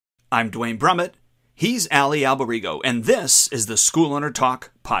I'm Duane Brumitt. He's Allie Alberigo, and this is the School Owner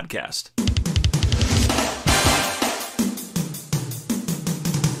Talk podcast.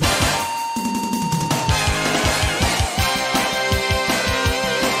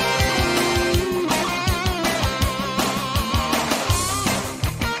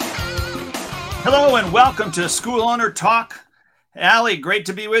 Hello and welcome to School Owner Talk. Allie, great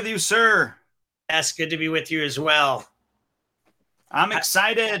to be with you, sir. Yes, good to be with you as well. I'm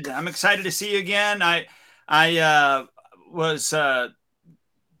excited. I'm excited to see you again. I was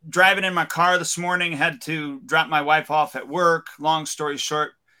driving in my car this morning, had to drop my wife off at work. Long story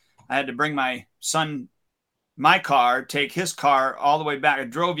short, I had to bring my son, my car, take his car all the way back. I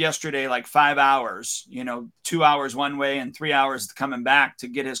drove yesterday like 5 hours, 2 hours one way and 3 hours coming back to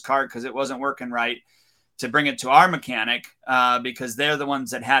get his car because it wasn't working right, to bring it to our mechanic because they're the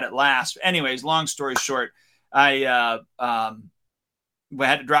ones that had it last. Anyways, long story short, I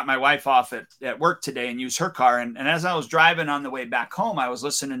had to drop my wife off at work today and use her car. And as I was driving on the way back home, I was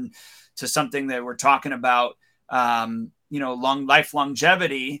listening to something that we're talking about, life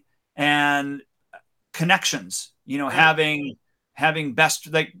longevity and connections, having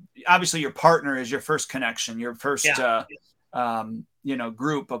best, like obviously your partner is your first connection, your first,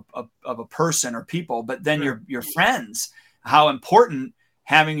 group of a person or people, but then your friends, how important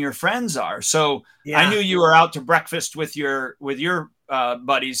having your friends are. So I knew you were out to breakfast with your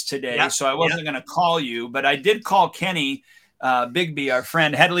buddies today. So I wasn't going to call you, but I did call Kenny Bigby, our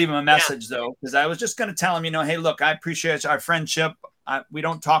friend. Had to leave him a message though, because I was just going to tell him, hey, look, I appreciate our friendship. We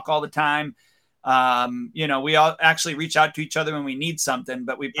don't talk all the time. We all actually reach out to each other when we need something,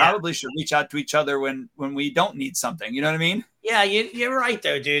 but we probably should reach out to each other when we don't need something. You know what I mean? Yeah, you're right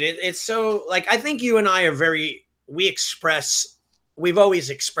though, dude. It's so like, I think you and I are we've always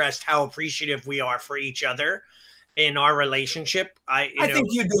expressed how appreciative we are for each other in our relationship. I think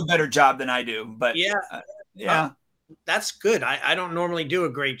you do a better job than I do, but that's good. I don't normally do a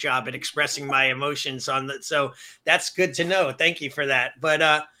great job at expressing my emotions on that. So that's good to know. Thank you for that.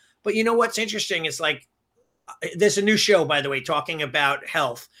 But you know, what's interesting is like, there's a new show, by the way, talking about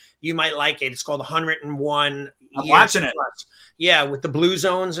health. You might like it. It's called 101. I'm watching it. Yeah. With the blue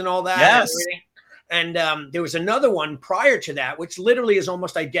zones and all that. Yes. And there was another one prior to that, which literally is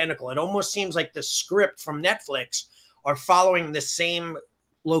almost identical. It almost seems like the script from Netflix are following the same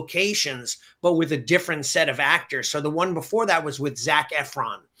locations, but with a different set of actors. So the one before that was with Zac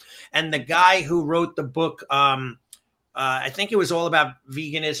Efron. And the guy who wrote the book, I think it was all about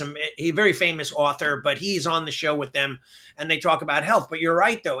veganism. He's a very famous author, but he's on the show with them and they talk about health. But you're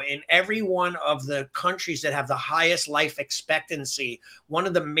right, though. In every one of the countries that have the highest life expectancy, one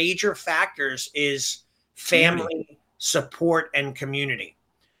of the major factors is family support and community.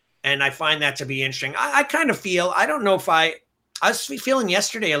 And I find that to be interesting. I kind of feel, I don't know if I was feeling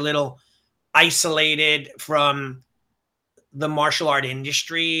yesterday a little isolated from the martial art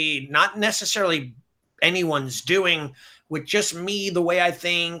industry, not necessarily anyone's doing, with just me, the way I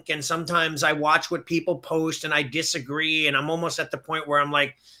think. And sometimes I watch what people post and I disagree. And I'm almost at the point where I'm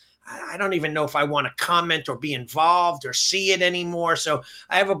like, I don't even know if I want to comment or be involved or see it anymore. So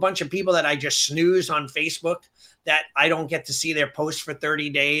I have a bunch of people that I just snooze on Facebook that I don't get to see their posts for 30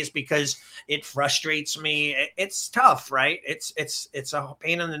 days because it frustrates me. It's tough, right? It's a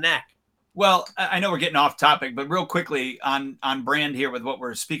pain in the neck. Well, I know we're getting off topic, but real quickly on brand here with what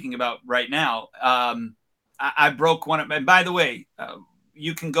we're speaking about right now. I broke one of, and by the way,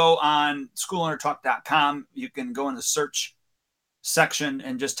 you can go on schoolownertalk.com. You can go in the search section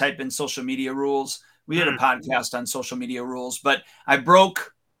and just type in social media rules. We did a podcast on social media rules, but I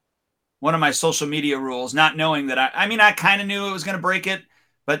broke one of my social media rules, not knowing that I kind of knew it was going to break it,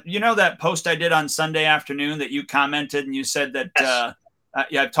 but that post I did on Sunday afternoon that you commented and you said that,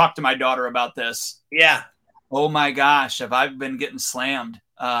 I've talked to my daughter about this. Yeah. Oh my gosh. Have I been getting slammed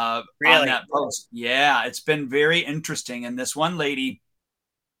on that post? Yeah. It's been very interesting. And this one lady,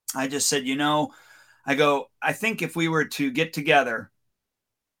 I just said, I think if we were to get together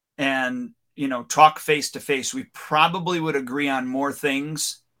and, talk face to face, we probably would agree on more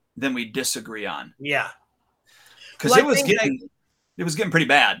things than we disagree on. Yeah. Cause it was getting pretty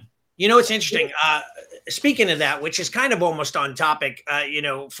bad. It's interesting. Speaking of that, which is kind of almost on topic,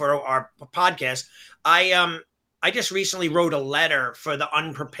 for our podcast, I just recently wrote a letter for the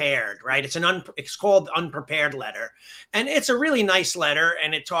unprepared, right? It's called the Unprepared Letter. And it's a really nice letter.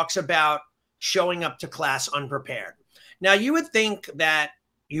 And it talks about showing up to class unprepared. Now, you would think that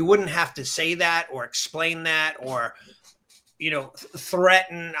you wouldn't have to say that or explain that or,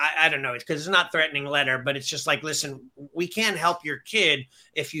 threaten. I don't know, because it's not threatening letter, but it's just like, listen, we can't help your kid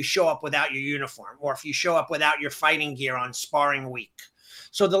if you show up without your uniform or if you show up without your fighting gear on sparring week.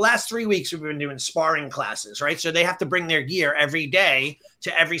 So the last 3 weeks we've been doing sparring classes, right? So they have to bring their gear every day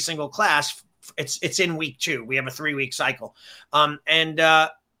to every single class. It's in week 2. We have a 3-week cycle. And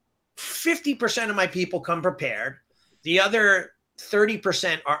 50% of my people come prepared. The other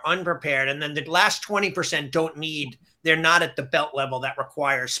 30% are unprepared. And then the last 20% they're not at the belt level that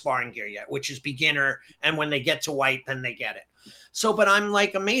requires sparring gear yet, which is beginner. And when they get to white, then they get it. So, but I'm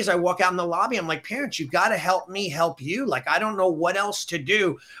like amazed. I walk out in the lobby. I'm like, parents, you got to help me help you. Like, I don't know what else to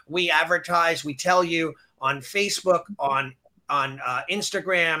do. We advertise, we tell you on Facebook, on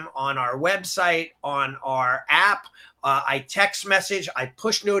Instagram, on our website, on our app. I text message, I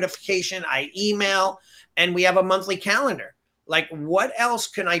push notification, I email, and we have a monthly calendar. Like, what else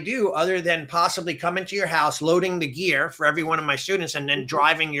can I do other than possibly come into your house, loading the gear for every one of my students, and then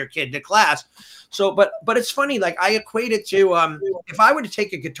driving your kid to class? So, but it's funny. Like, I equate it to if I were to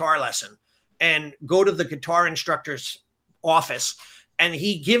take a guitar lesson and go to the guitar instructor's office, and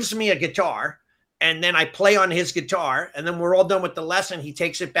he gives me a guitar, and then I play on his guitar, and then we're all done with the lesson. He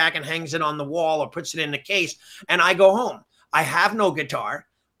takes it back and hangs it on the wall or puts it in the case, and I go home. I have no guitar.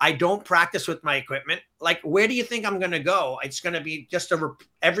 I don't practice with my equipment. Like, where do you think I'm going to go? It's going to be just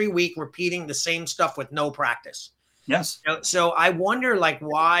every week repeating the same stuff with no practice. Yes. So I wonder, like,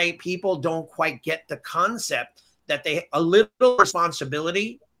 why people don't quite get the concept that a little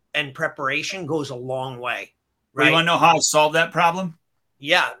responsibility and preparation goes a long way. Right? You want to know how to solve that problem?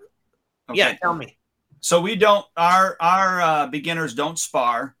 Yeah. Okay. Yeah. Tell me. So we don't. Our beginners don't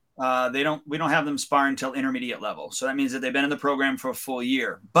spar. We don't have them spar until intermediate level. So that means that they've been in the program for a full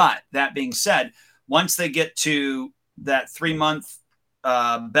year. But that being said, once they get to that 3-month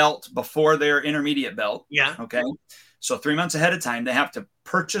belt before their intermediate belt. Yeah. Okay. So 3 months ahead of time, they have to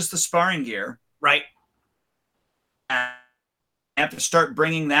purchase the sparring gear. Right. And they have to start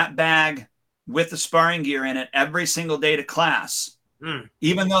bringing that bag with the sparring gear in it every single day to class,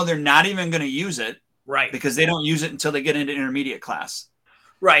 even though they're not even going to use it. Right. Because they don't use it until they get into intermediate class.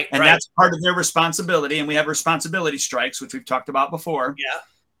 Right. And that's part of their responsibility. And we have responsibility strikes, which we've talked about before. Yeah.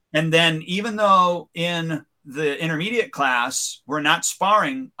 And then even though in the intermediate class, we're not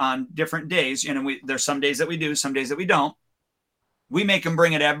sparring on different days, there's some days that we do, some days that we don't, we make them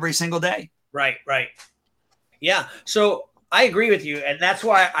bring it every single day. Right. Right. Yeah. So I agree with you. And that's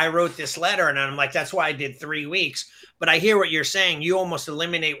why I wrote this letter. And I'm like, that's why I did 3 weeks. But I hear what you're saying. You almost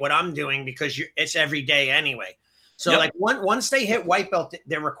eliminate what I'm doing because it's every day anyway. So like once they hit white belt,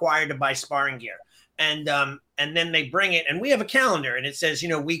 they're required to buy sparring gear. And then they bring it, and we have a calendar, and it says,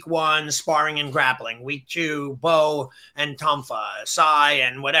 week 1, sparring and grappling, week 2, bow and tonfa, sai,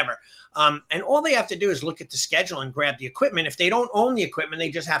 and whatever. And all they have to do is look at the schedule and grab the equipment. If they don't own the equipment, they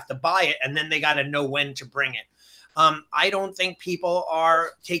just have to buy it, and then they got to know when to bring it. I don't think people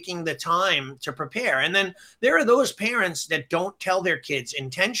are taking the time to prepare. And then there are those parents that don't tell their kids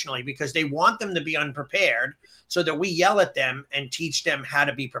intentionally because they want them to be unprepared, so that we yell at them and teach them how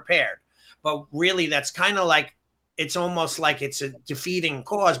to be prepared. But really, that's kind of like, it's almost like it's a defeating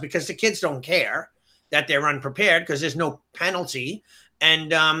cause because the kids don't care that they're unprepared because there's no penalty.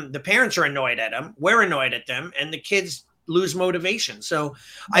 And the parents are annoyed at them. We're annoyed at them. And the kids lose motivation. So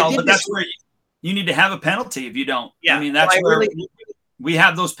but that's where you need to have a penalty if you don't. Yeah. I mean, that's where we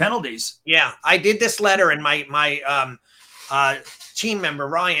have those penalties. Yeah. I did this letter, and my team member,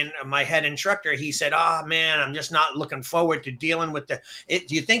 Ryan, my head instructor, he said, man, I'm just not looking forward to dealing with do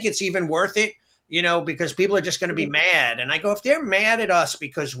you think it's even worth it? Because people are just going to be mad. And I go, if they're mad at us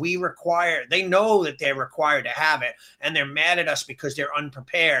because they know that they're required to have it, and they're mad at us because they're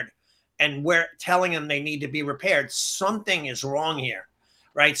unprepared, and we're telling them they need to be prepared, something is wrong here.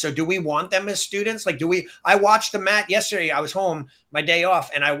 Right. So do we want them as students? Like, I watched the mat yesterday. I was home my day off,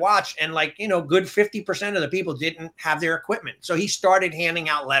 and I watched, and good 50% of the people didn't have their equipment. So he started handing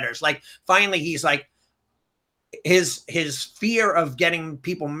out letters. Like, finally, he's like, his fear of getting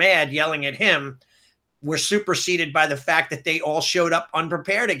people mad, yelling at him, were superseded by the fact that they all showed up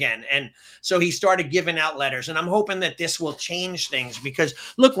unprepared again. And so he started giving out letters, and I'm hoping that this will change things, because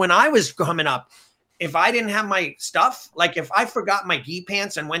look, when I was coming up, if I didn't have my stuff, like if I forgot my gi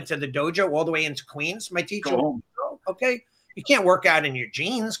pants and went to the dojo all the way into Queens, my teacher would go, okay, you can't work out in your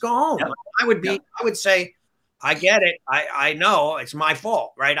jeans, go home. Yep. I would say, I get it. I know it's my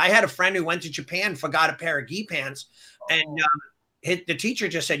fault, right? I had a friend who went to Japan, forgot a pair of gi pants, and the teacher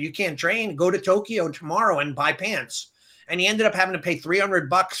just said, you can't train, go to Tokyo tomorrow and buy pants. And he ended up having to pay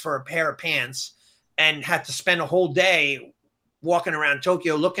 $300 for a pair of pants and had to spend a whole day walking around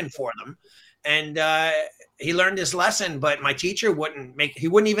Tokyo looking for them. And he learned his lesson, but my teacher wouldn't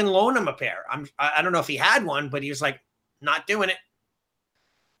even loan him a pair. I don't know if he had one, but he was like, not doing it.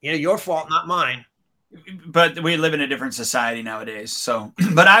 Your fault, not mine. But we live in a different society nowadays. So,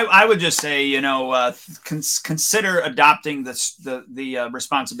 but I would just say, consider adopting the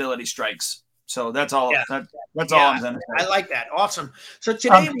responsibility strikes. So that's all. Yeah. That's all I'm going to say. I like that. Awesome. So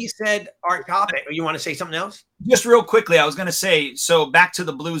today we said our topic. You want to say something else? Just real quickly, I was going to say, so back to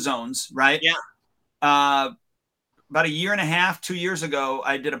the blue zones, right? Yeah. About a year and a half, 2 years ago,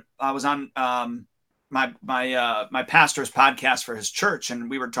 I was on my pastor's podcast for his church, and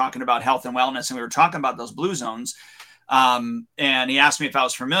we were talking about health and wellness, and we were talking about those blue zones. And he asked me if I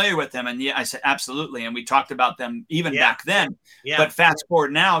was familiar with them, and yeah, I said absolutely. And we talked about them even back then. Yeah. But fast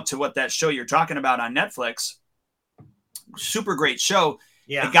forward now to what that show you're talking about on Netflix, super great show.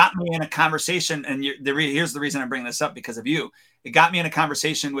 Yeah. It got me in a conversation, and here's the reason I'm bringing this up, because of you. It got me in a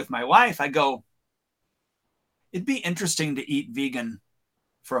conversation with my wife. I go, it'd be interesting to eat vegan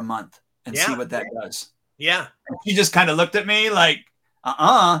for a month and see what that does. Yeah. And she just kind of looked at me like,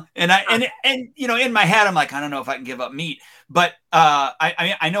 and in my head, I'm like, I don't know if I can give up meat, but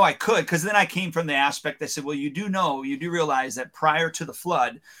I know I could, because then I came from the aspect that said, well, you do realize that prior to the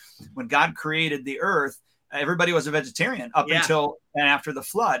flood, when God created the earth, everybody was a vegetarian up until and after the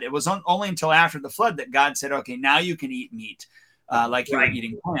flood. It was only until after the flood that God said, okay, now you can eat meat, like you were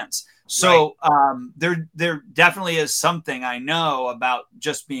eating plants. So there definitely is something I know about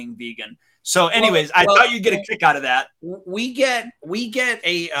just being vegan. So anyways, I thought you'd get a kick out of that. We get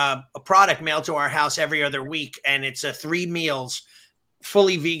a product mailed to our house every other week, and it's 3 meals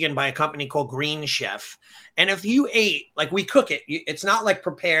fully vegan by a company called Green Chef. And if you ate, like, we cook it, it's not like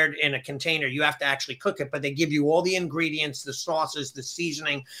prepared in a container. You have to actually cook it, but they give you all the ingredients, the sauces, the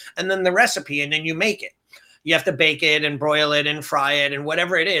seasoning, and then the recipe, and then you make it. You have to bake it and broil it and fry it and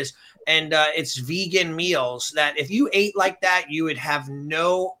whatever it is. And it's vegan meals that if you ate like that, you would have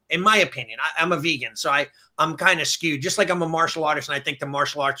no, in my opinion, I'm a vegan, so I'm kind of skewed, just like I'm a martial artist, and I think the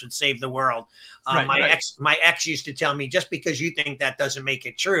martial arts would save the world. My ex used to tell me, just because you think that doesn't make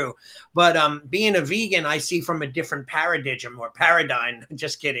it true. But being a vegan, I see from a different paradigm,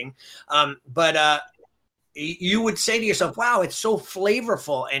 just kidding. You would say to yourself, wow, it's so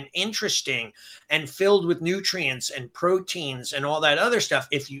flavorful and interesting and filled with nutrients and proteins and all that other stuff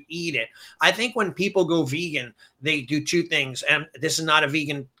if you eat it. I think when people go vegan, they do 2 things. And this is not a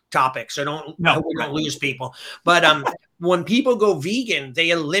vegan topic, so don't lose people. But when people go vegan, they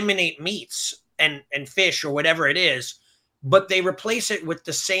eliminate meats and fish or whatever it is, but they replace it with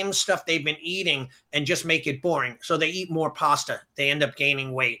the same stuff they've been eating and just make it boring. So they eat more pasta. They end up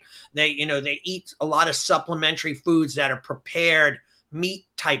gaining weight. They eat a lot of supplementary foods that are prepared meat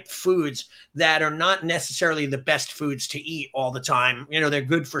type foods that are not necessarily the best foods to eat all the time. They're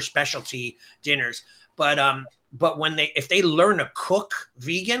good for specialty dinners. But if they learn to cook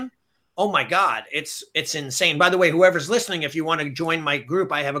vegan, oh my God, it's insane. By the way, whoever's listening, if you want to join my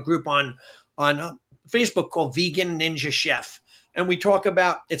group, I have a group on Facebook called Vegan Ninja Chef. And we talk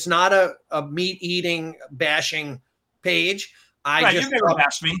about, it's not a meat eating bashing page. You've never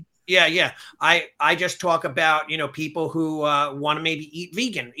bashed me. Yeah. I just talk about, people who want to maybe eat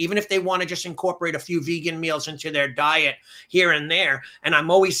vegan, even if they want to just incorporate a few vegan meals into their diet here and there. And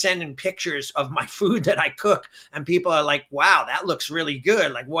I'm always sending pictures of my food that I cook, and people are like, wow, that looks really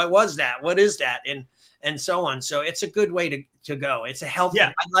good. Like, what was that? What is that? And so on. So it's a good way to go. It's a healthy.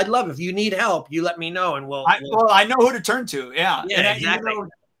 Yeah. I'd love, if you need help, you let me know, and I know who to turn to. Yeah. Yeah, exactly.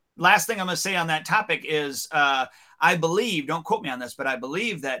 Last thing I'm going to say on that topic is, I believe, don't quote me on this, but I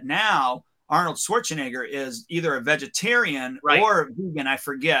believe that now Arnold Schwarzenegger is either a vegetarian or vegan. I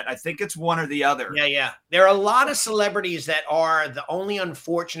forget. I think it's one or the other. Yeah. There are a lot of celebrities that are. The only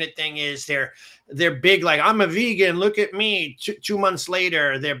unfortunate thing is they're big, like, I'm a vegan, look at me. 2 months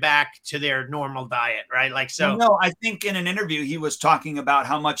later, they're back to their normal diet, right? Like, so. No, I think in an interview he was talking about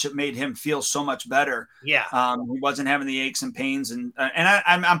how much it made him feel so much better. Yeah. He wasn't having the aches and pains, and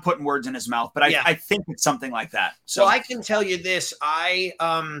I'm putting words in his mouth, but I think it's something like that. So I can tell you this, I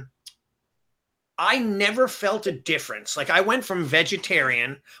never felt a difference. Like, I went from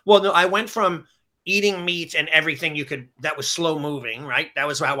vegetarian. Well, no, I went from eating meat and everything that was slow moving, right? That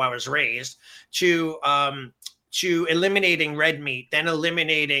was how I was raised, to eliminating red meat, then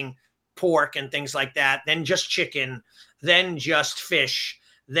eliminating pork and things like that, then just chicken, then just fish,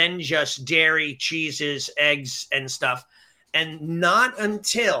 then just dairy, cheeses, eggs, and stuff. And not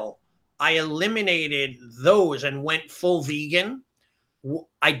until I eliminated those and went full vegan,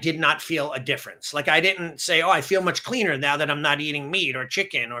 I did not feel a difference. Like, I didn't say, oh, I feel much cleaner now that I'm not eating meat or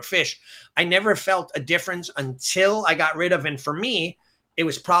chicken or fish. I never felt a difference until I got rid of, and for me, it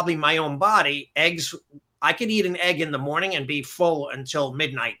was probably my own body. Eggs, I could eat an egg in the morning and be full until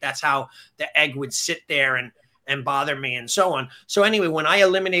midnight. That's how the egg would sit there and and bother me and so on. So anyway, when I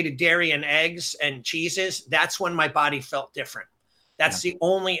eliminated dairy and eggs and cheeses, that's when my body felt different. That's the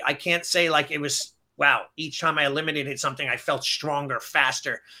only, I can't say like it was, wow, each time I eliminated something, I felt stronger,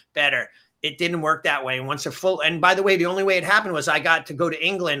 faster, better. It didn't work that way. And by the way, the only way it happened was I got to go to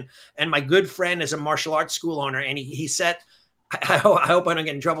England, and my good friend is a martial arts school owner. And he set, I hope I don't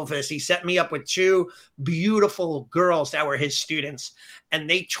get in trouble for this. He set me up with two beautiful girls that were his students, and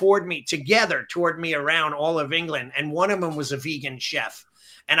they toured me around all of England. And one of them was a vegan chef,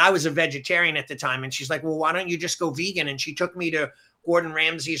 and I was a vegetarian at the time. And she's like, well, why don't you just go vegan? And she took me to Gordon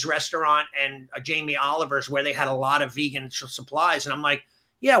Ramsay's restaurant and Jamie Oliver's, where they had a lot of vegan supplies. And I'm like,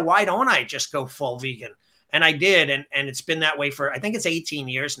 yeah, why don't I just go full vegan? And I did. And it's been that way for, I think it's 18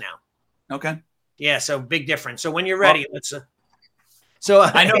 years now. Okay. Yeah. So big difference. So when you're ready,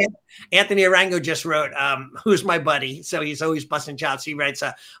 I know Anthony Arango just wrote, who's my buddy? So he's always busting chops. He writes,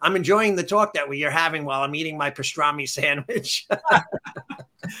 I'm enjoying the talk that you're having while I'm eating my pastrami sandwich.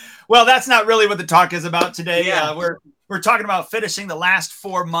 Well, that's not really what the talk is about today. Yeah. We're talking about finishing the last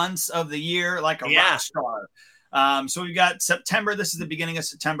 4 months of the year like a rock star. So we've got September. This is the beginning of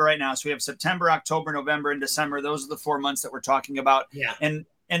September right now. So we have September, October, November, and December. Those are the 4 months that we're talking about. Yeah. And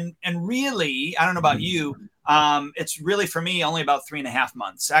really, I don't know about you, it's really for me only about 3.5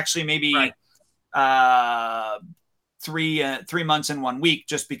 months. Actually, maybe 3 months and 1 week,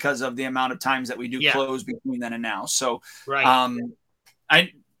 just because of the amount of times that we do close between then and now. So,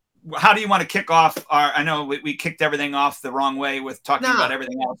 how do you want to kick off I know we kicked everything off the wrong way with talking about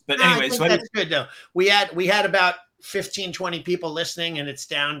everything else, but anyway, so that's good though. We had about 15, 20 people listening, and it's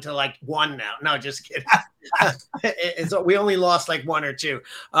down to like 1 now. No, just kidding. We only lost like 1 or 2.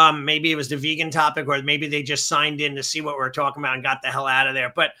 Maybe it was the vegan topic, or maybe they just signed in to see what we're talking about and got the hell out of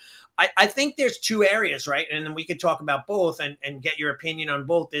there. But I think there's 2 areas, right? And then we could talk about both and get your opinion on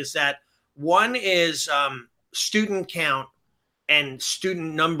both. Is that one is student count and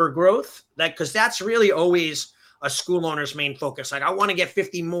student number growth, because that's really always a school owner's main focus. Like, I want to get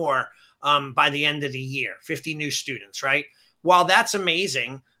 50 more by the end of the year, 50 new students, right? While that's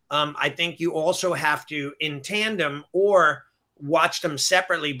amazing, I think you also have to, in tandem or watch them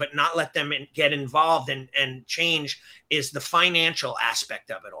separately, but not let them get involved and change, is the financial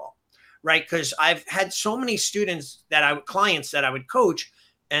aspect of it all, right? Because I've had so many clients that I would coach,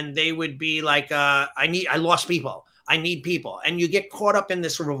 and they would be like, I lost people. I need people. And you get caught up in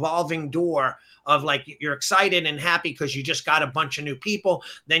this revolving door of like, you're excited and happy because you just got a bunch of new people.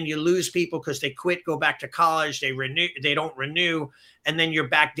 Then you lose people because they quit, go back to college, they don't renew. And then you're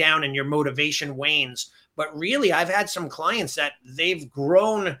back down and your motivation wanes. But really, I've had some clients that they've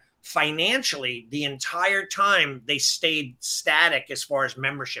grown financially the entire time they stayed static as far as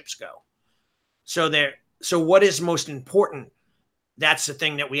memberships go. So what is most important? That's the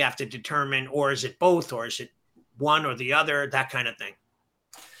thing that we have to determine. Or is it both? Or is it one or the other, that kind of thing?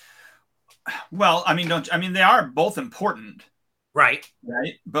 Well, I mean, they are both important. Right.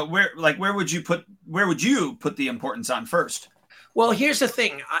 But where would you put the importance on first? Well, here's the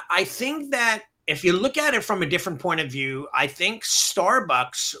thing. I think that if you look at it from a different point of view, I think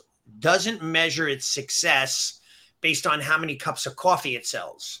Starbucks doesn't measure its success based on how many cups of coffee it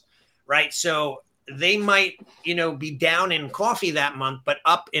sells. Right. So they might, be down in coffee that month, but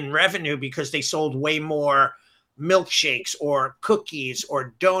up in revenue because they sold way more milkshakes or cookies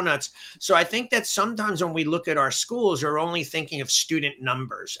or donuts. So I think that sometimes when we look at our schools, we're only thinking of student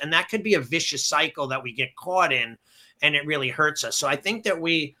numbers, and that could be a vicious cycle that we get caught in, and it really hurts us. So I think that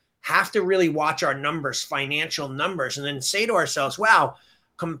we have to really watch our numbers, financial numbers, and then say to ourselves, wow,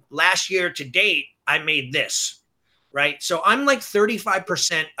 last year to date, I made this, right? So I'm like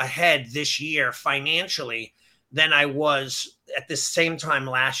 35% ahead this year financially than I was at the same time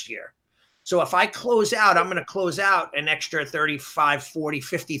last year. So if I close out, I'm going to close out an extra $35,000,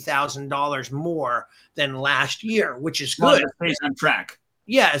 $40,000, $50,000 more than last year, which is good. It stays on track.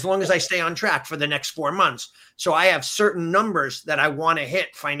 Yeah, as long as I stay on track for the next 4 months. So I have certain numbers that I want to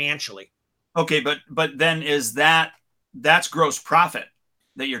hit financially. Okay, but then that's gross profit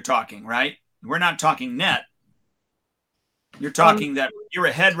that you're talking, right? We're not talking net. You're talking that you're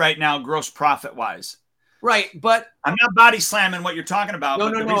ahead right now, gross profit wise. Right, but I'm not body slamming what you're talking about. No.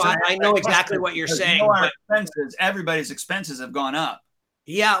 I know exactly what you're saying. Everybody's expenses have gone up.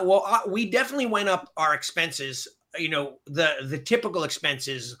 Yeah, well, we definitely went up our expenses. The typical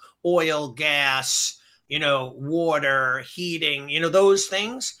expenses: oil, gas, water, heating, those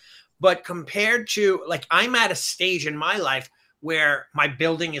things. But compared to, like, I'm at a stage in my life where my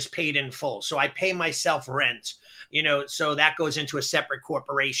building is paid in full, so I pay myself rent. So that goes into a separate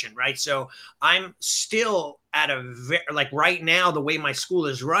corporation, right? So I'm still at right now, the way my school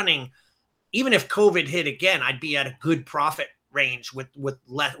is running, even if COVID hit again, I'd be at a good profit range with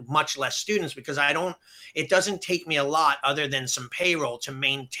much less students, because it doesn't take me a lot other than some payroll to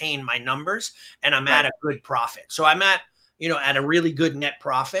maintain my numbers, and I'm at a good profit. So I'm at a really good net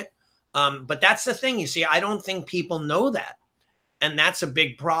profit. But that's the thing, you see, I don't think people know that. And that's a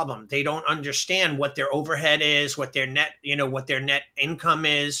big problem. They don't understand what their overhead is, what their net income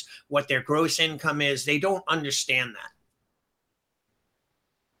is, what their gross income is. They don't understand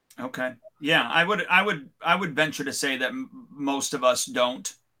that. Okay. Yeah, I would venture to say that most of us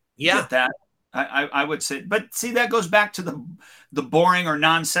don't get that. I would say, but see, that goes back to the boring or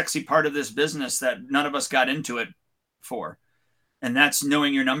non-sexy part of this business that none of us got into it for. And that's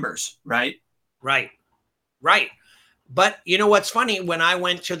knowing your numbers, right? Right. But you know what's funny? When I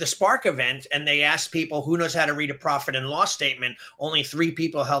went to the Spark event and they asked people who knows how to read a profit and loss statement, only 3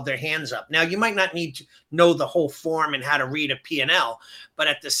 people held their hands up. Now, you might not need to know the whole form and how to read a P&L, but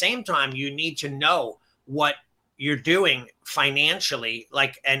at the same time, you need to know what you're doing financially,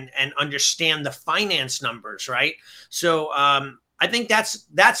 and understand the finance numbers, right? So I think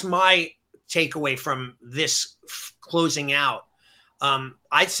that's my takeaway from this closing out.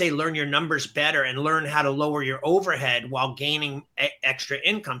 I'd say learn your numbers better and learn how to lower your overhead while gaining extra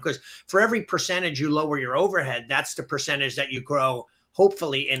income. Because for every percentage you lower your overhead, that's the percentage that you grow,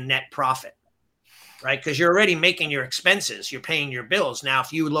 hopefully, in net profit, right? Because you're already making your expenses. You're paying your bills. Now,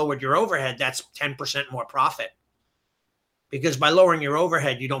 if you lowered your overhead, that's 10% more profit. Because by lowering your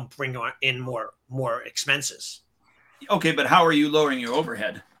overhead, you don't bring in more expenses. Okay, but how are you lowering your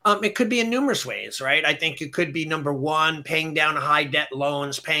overhead? It could be in numerous ways, right? I think it could be, number one, paying down high debt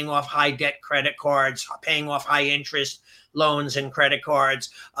loans, paying off high debt credit cards, paying off high interest loans and credit cards,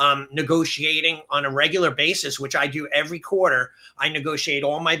 negotiating on a regular basis, which I do every quarter. I negotiate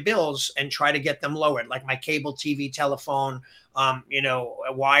all my bills and try to get them lowered, like my cable TV, telephone,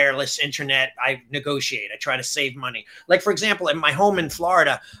 wireless internet. I negotiate. I try to save money. Like, for example, in my home in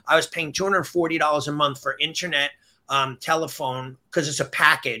Florida, I was paying $240 a month for internet, telephone, because it's a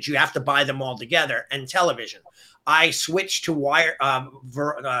package. You have to buy them all together, and television. I switched to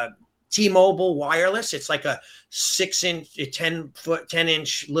T-Mobile wireless. It's like a 6-inch,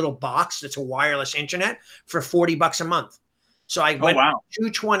 10-inch little box that's a wireless internet for $40 a month. So I went from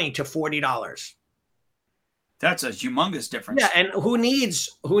 $220 to $40. That's a humongous difference. Yeah, and who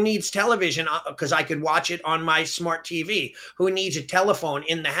needs television? Because I could watch it on my smart TV. Who needs a telephone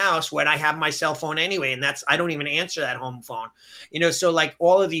in the house when I have my cell phone anyway? And I don't even answer that home phone. So like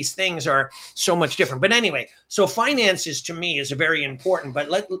all of these things are so much different. But anyway, so finances to me is very important. But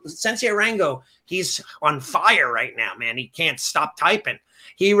Sensei Arango, he's on fire right now, man. He can't stop typing.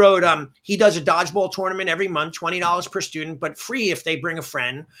 He wrote, he does a dodgeball tournament every month, $20 per student, but free if they bring a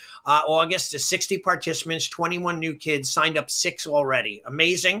friend. August is 60 participants, 21 new kids, signed up 6 already.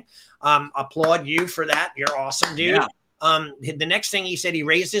 Amazing. Applaud you for that. You're awesome, dude. Yeah. The next thing he said, he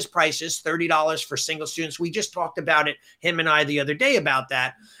raised his prices, $30 for single students. We just talked about it, him and I, the other day about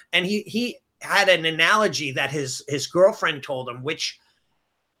that. And he had an analogy that his girlfriend told him, which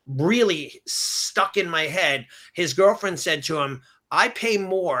really stuck in my head. His girlfriend said to him, I pay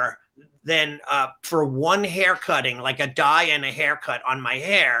more than for one hair cutting, like a dye and a haircut on my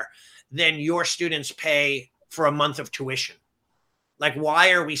hair, than your students pay for a month of tuition. Like,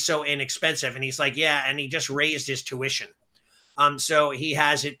 why are we so inexpensive? And he's like, yeah. And he just raised his tuition. So he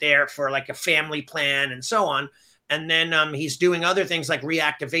has it there for like a family plan and so on. And then he's doing other things like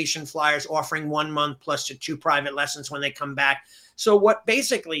reactivation flyers, offering 1 month plus 2 private lessons when they come back. So what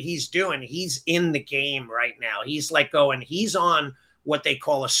basically he's doing, he's in the game right now. He's like he's on what they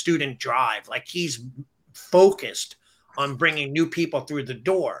call a student drive. Like, he's focused on bringing new people through the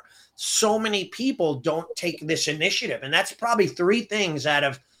door. So many people don't take this initiative. And that's probably 3 things out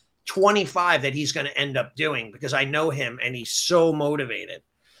of 25 that he's going to end up doing, because I know him and he's so motivated.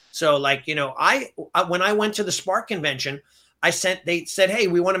 So like, when I went to the Spark convention, they said, hey,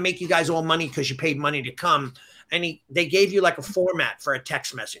 we want to make you guys all money because you paid money to come. And they gave you like a format for a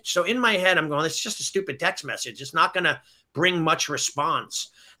text message. So in my head, I'm going, it's just a stupid text message. It's not going to bring much response.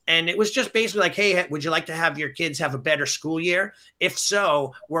 And it was just basically like, hey, would you like to have your kids have a better school year? If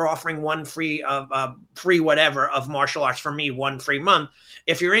so, we're offering 1 free whatever of martial arts. For me, 1 free month.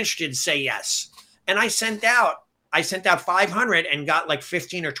 If you're interested, say yes. And I sent out 500 and got like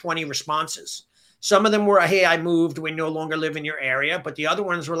 15 or 20 responses. Some of them were, hey, I moved. We no longer live in your area. But the other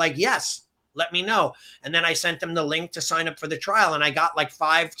ones were like, yes, let me know. And then I sent them the link to sign up for the trial. And I got like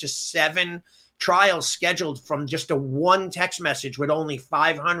 5 to 7 trials scheduled from just a 1 text message with only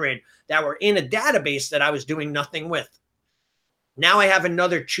 500 that were in a database that I was doing nothing with. Now I have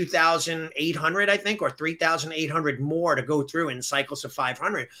another 2,800, I think, or 3,800 more to go through in cycles of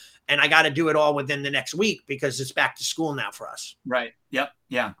 500. And I got to do it all within the next week because it's back to school now for us. Right. Yep.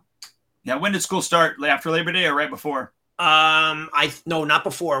 Yeah. Yeah. When did school start? After Labor Day or right before? No, not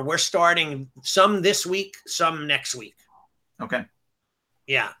before. We're starting some this week, some next week. Okay.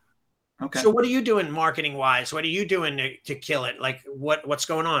 Yeah. Okay. So what are you doing marketing wise? What are you doing to kill it? Like what's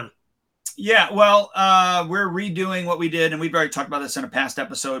going on? Yeah, well, we're redoing what we did, and we've already talked about this in a past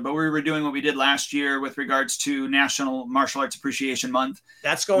episode, but we were doing what we did last year with regards to National Martial Arts Appreciation Month.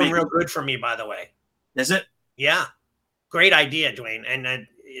 That's going real good for me, by the way. Is it? Yeah. Great idea, Duane. And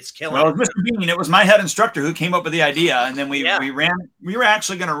it's killing it. Mr. Bean, it was my head instructor who came up with the idea, and then we were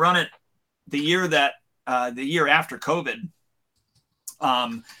actually going to run it the year after COVID.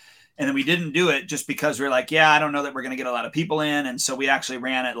 And then we didn't do it just because we were like, I don't know that we're going to get a lot of people in. And so we actually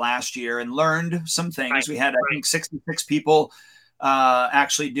ran it last year and learned some things. Right. We had, I think, 66 people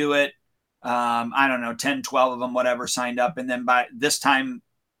actually do it. I don't know, 10, 12 of them, whatever, signed up. And then by this time,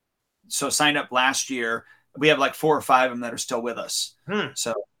 so signed up last year, we have like 4 or 5 of them that are still with us.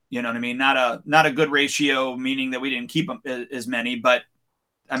 So, you know what I mean? Not a good ratio, meaning that we didn't keep them as many, but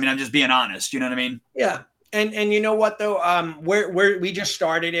I mean, I'm just being honest. You know what I mean? Yeah. And you know what though? We just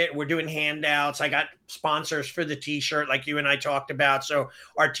started it. We're doing handouts. I got sponsors for the t-shirt like you and I talked about. So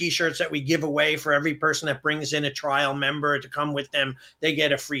our t-shirts that we give away for every person that brings in a trial member to come with them, they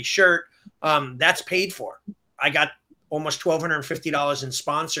get a free shirt. That's paid for. I got almost $1,250 in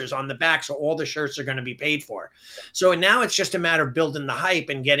sponsors on the back. So all the shirts are going to be paid for. So now it's just a matter of building the hype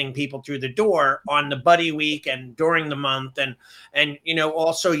and getting people through the door on the buddy week and during the month. And, you know,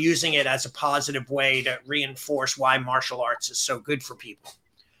 also using it as a positive way to reinforce why martial arts is so good for people.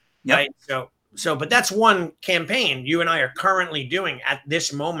 Yep. Right. But that's one campaign you and I are currently doing at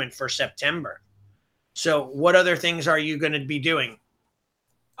this moment for September. So what other things are you going to be doing?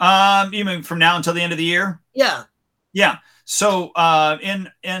 You mean from now until the end of the year? Yeah. Yeah. So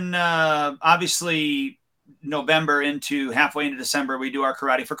in obviously November into halfway into December, we do our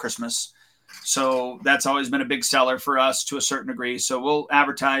Karate for Christmas. So that's always been a big seller for us to a certain degree. So we'll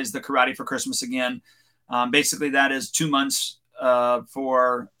advertise the Karate for Christmas again. Basically, that is 2 months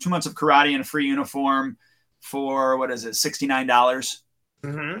for 2 months of karate and a free uniform for $69.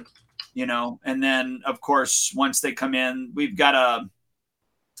 Mm-hmm. You know, and then of course once they come in, we've got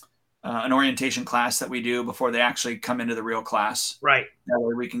an orientation class that we do before they actually come into the real class. Right. That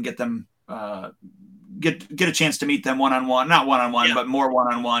way we can get them, get a chance to meet them one-on-one, not one-on-one, but more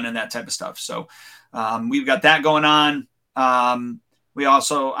one-on-one and that type of stuff. So we've got that going on. We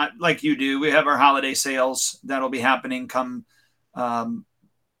also, like you do, we have our holiday sales that'll be happening come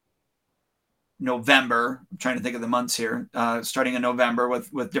November. I'm trying to think of the months here, starting in November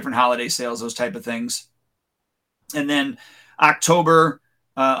with different holiday sales, those type of things. And then October,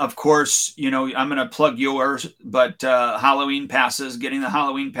 of course, you know, I'm going to plug yours, but Halloween passes, getting the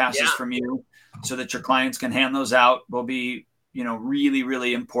Halloween passes from you so that your clients can hand those out will be, you know, really,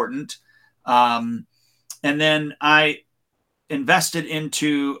 really important. And then I invested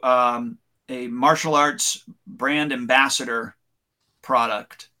into a martial arts brand ambassador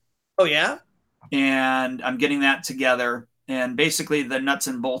product. Oh, yeah? And I'm getting that together. And basically the nuts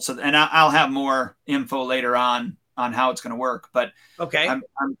and bolts of, and I'll have more info later on how it's going to work. But okay,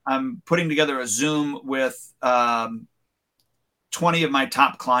 I'm putting together a Zoom with 20 of my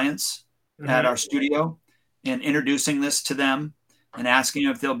top clients at our studio and introducing this to them and asking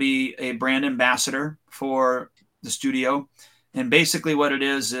if they'll be a brand ambassador for the studio. And basically what it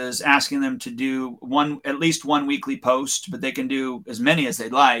is asking them to do at least one weekly post, but they can do as many as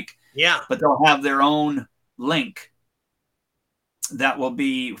they'd like. Yeah. But they'll have their own link that will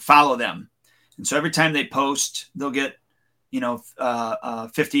follow them. And so every time they post, they'll get, you know,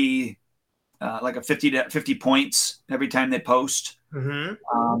 50 points every time they post.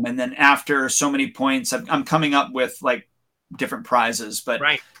 Mm-hmm. And then after so many points, I'm coming up with like different prizes, but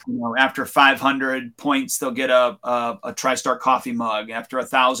you know, after 500 points, they'll get a TriStar coffee mug. After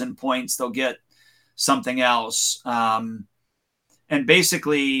 1,000 points, they'll get something else. And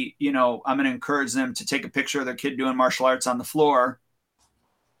basically, you know, I'm going to encourage them to take a picture of their kid doing martial arts on the floor,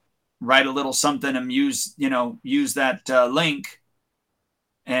 write a little something and use that link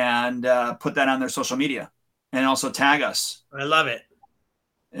and put that on their social media and also tag us. I love it.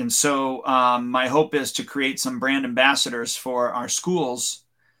 And so my hope is to create some brand ambassadors for our schools.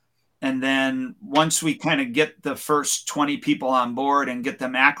 And then once we kind of get the first 20 people on board and get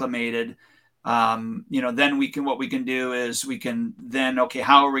them acclimated, you know, then what we can do is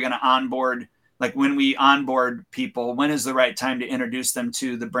how are we going to onboard? Like when we onboard people, when is the right time to introduce them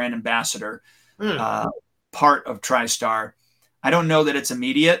to the brand ambassador part of TriStar? I don't know that it's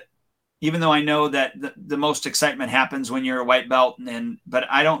immediate, even though I know that the most excitement happens when you're a white belt. But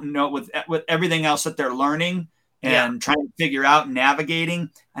I don't know with everything else that they're learning and trying to figure out and navigating.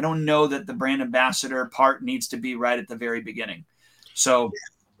 I don't know that the brand ambassador part needs to be right at the very beginning. So,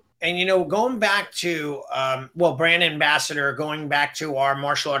 and going back to brand ambassador, going back to our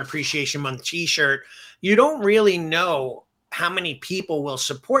Martial Art Appreciation Month T-shirt, you don't really know how many people will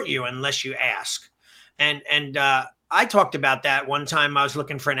support you unless you ask. And I talked about that one time. I was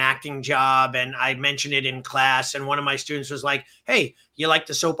looking for an acting job and I mentioned it in class. And one of my students was like, "Hey, you like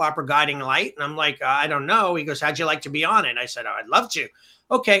the soap opera Guiding Light?" And I'm like, "I don't know." He goes, "How'd you like to be on it?" I said, "Oh, I'd love to."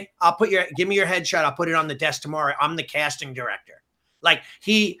 "Okay, give me your headshot. I'll put it on the desk tomorrow. I'm the casting director." Like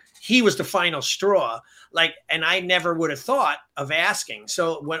he was the final straw. Like, and I never would have thought of asking.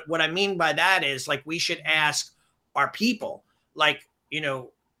 So what I mean by that is, like, we should ask our people, like,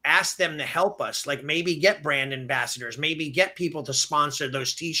 ask them to help us, like maybe get brand ambassadors, maybe get people to sponsor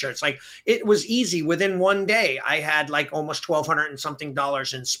those T-shirts. Like, it was easy. Within one day, I had like almost $1,200 and something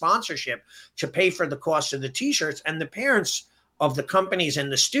in sponsorship to pay for the cost of the T-shirts. And the parents of the companies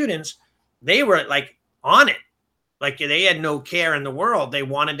and the students, they were like on it. Like, they had no care in the world. They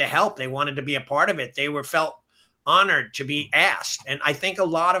wanted to help. They wanted to be a part of it. They felt honored to be asked. And I think a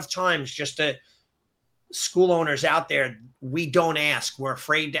lot of times, just to school owners out there, we don't ask. We're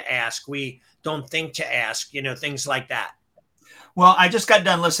afraid to ask. We don't think to ask, things like that. Well, I just got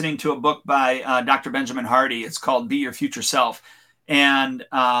done listening to a book by Dr. Benjamin Hardy. It's called Be Your Future Self. And,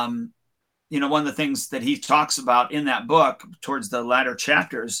 one of the things that he talks about in that book towards the latter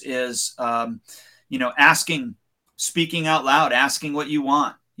chapters is, asking, speaking out loud, asking what you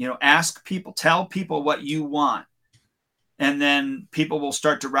want, ask people, tell people what you want. And then people will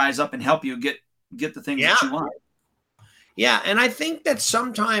start to rise up and help you get the things that you want. Yeah. And I think that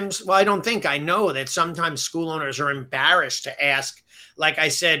sometimes, I know that sometimes school owners are embarrassed to ask. Like I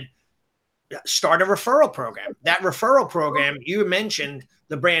said, start a referral program. That referral program, you mentioned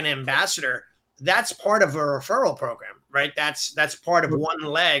the brand ambassador, that's part of a referral program, right? That's part of one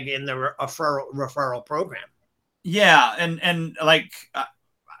leg in the referral program. Yeah. And like,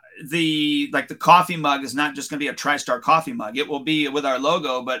 the coffee mug is not just going to be a TriStar coffee mug. It will be with our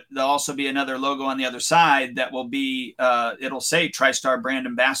logo, but there'll also be another logo on the other side that will be, it'll say TriStar brand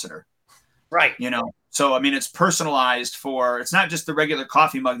ambassador. Right. So, I mean, it's personalized it's not just the regular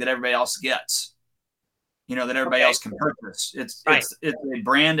coffee mug that everybody else gets, that everybody else can purchase. It's a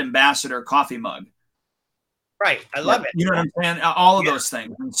brand ambassador coffee mug. Right. I love it. You know what I'm saying? All of those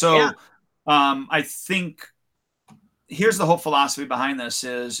things. And so, I think, here's the whole philosophy behind this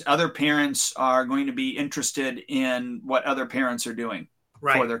is other parents are going to be interested in what other parents are doing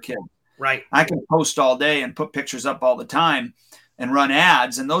for their kids. Right. I can post all day and put pictures up all the time and run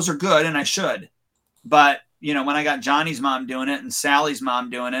ads, and those are good, and I should. But, when I got Johnny's mom doing it and Sally's mom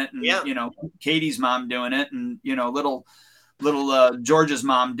doing it and, Katie's mom doing it and, little George's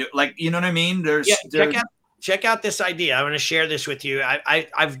mom like, you know what I mean? Check out this idea. I'm going to share this with you.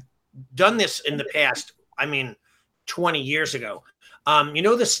 I've done this in the past. 20 years ago.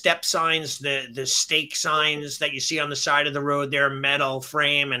 The step signs, the stake signs that you see on the side of the road, they're metal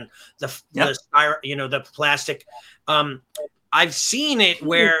frame and the plastic. I've seen it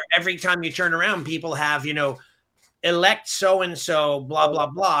where every time you turn around, people have, elect so-and-so, blah, blah,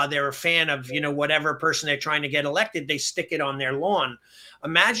 blah. They're a fan of, whatever person they're trying to get elected. They stick it on their lawn.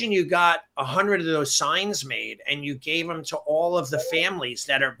 Imagine you got 100 of those signs made and you gave them to all of the families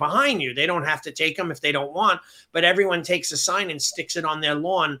that are behind you. They don't have to take them if they don't want, but everyone takes a sign and sticks it on their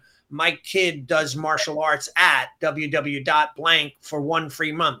lawn. My kid does martial arts at www.blank for 1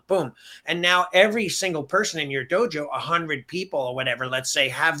 free month. Boom. And now every single person in your dojo, 100 people or whatever, let's say,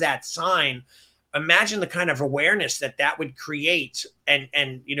 have that sign. Imagine the kind of awareness that would create and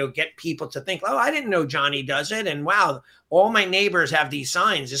get people to think, oh, I didn't know Johnny does it. And wow, all my neighbors have these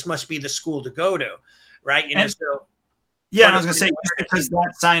signs. This must be the school to go to. Right. And I was going to say, just because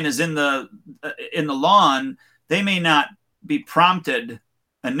that sign is in the lawn, they may not be prompted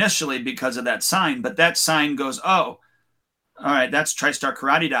initially because of that sign, but that sign goes, oh, all right, that's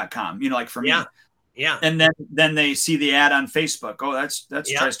TristarKarate.com, like for me. Yeah. And then they see the ad on Facebook. Oh, that's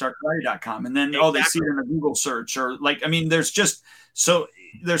TristarKarate.com. And then, they see it in a Google search or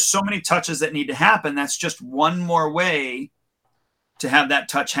there's so many touches that need to happen. That's just one more way to have that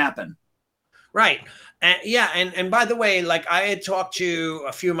touch happen. Right. And by the way, like I had talked to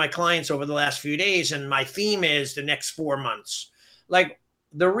a few of my clients over the last few days, and my theme is the next 4 months. Like,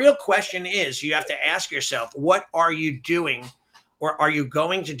 the real question is, you have to ask yourself, what are you doing or are you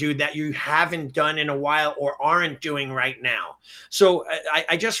going to do that you haven't done in a while or aren't doing right now? So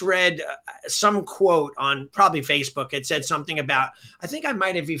I just read some quote on probably Facebook. It said something about, I think I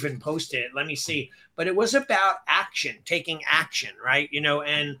might have even posted it. Let me see. But it was about action, taking action, right?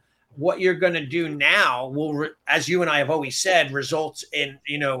 And what you're going to do now will, as you and I have always said, results in,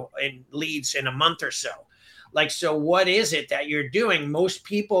 in leads in a month or so. Like, so what is it that you're doing? Most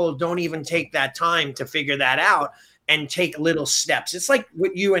people don't even take that time to figure that out and take little steps. It's like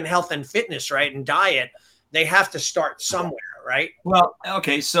with you in health and fitness, right? And diet, they have to start somewhere, right? Well,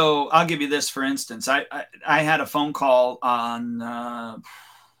 okay. So I'll give you this, for instance. I had a phone call on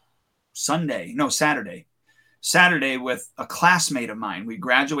Saturday with a classmate of mine. We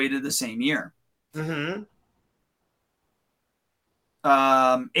graduated the same year. Mm-hmm.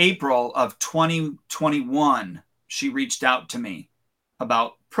 April of 2021, she reached out to me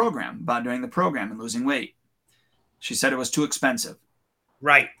about doing the program and losing weight. She said it was too expensive.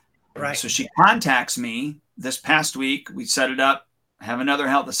 Right. So she contacts me this past week. We set it up, have another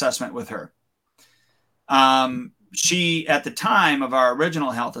health assessment with her. She, at the time of our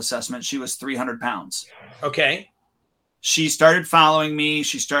original health assessment, she was 300 pounds. Okay. She started following me.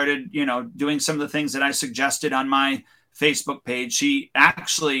 She started, doing some of the things that I suggested on my Facebook page. She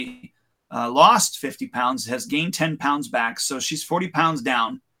actually lost 50 pounds, has gained 10 pounds back. So she's 40 pounds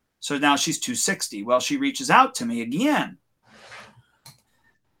down. So now she's 260. Well, she reaches out to me again.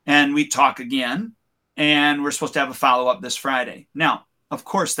 And we talk again. And we're supposed to have a follow-up this Friday. Now, of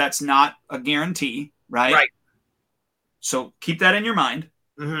course, that's not a guarantee, right? Right. So keep that in your mind.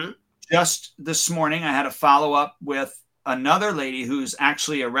 Mm-hmm. Just this morning, I had a follow-up with another lady who's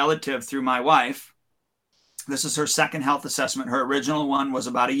actually a relative through my wife. This is her second health assessment. Her original one was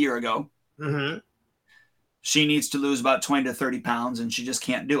about a year ago. Mm-hmm. She needs to lose about 20 to 30 pounds, and she just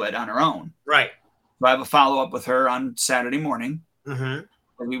can't do it on her own. Right. So I have a follow-up with her on Saturday morning. Mm-hmm.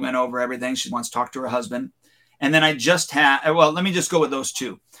 We went over everything. She wants to talk to her husband. And then I just had, let me just go with those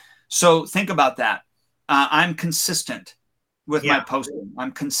two. So think about that. I'm consistent with my posting.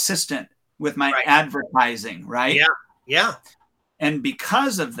 I'm consistent with my advertising, right? Yeah. Yeah. And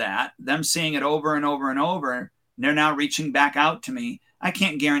because of that, them seeing it over and over and over, they're now reaching back out to me. I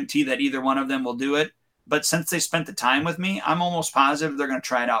can't guarantee that either one of them will do it. But since they spent the time with me, I'm almost positive they're going to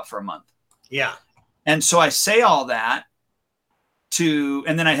try it out for a month. Yeah. And so I say all that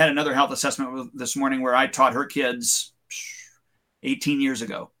and then I had another health assessment this morning where I taught her kids 18 years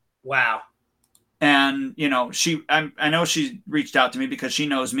ago. Wow. And, I know she reached out to me because she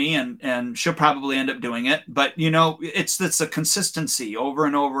knows me and she'll probably end up doing it. But, it's a consistency over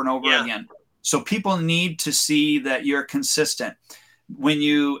and over and over again. So people need to see that you're consistent. When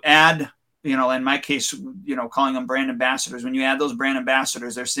you add, in my case, calling them brand ambassadors, when you add those brand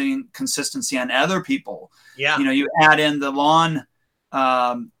ambassadors, they're seeing consistency on other people. Yeah. You add in the lawn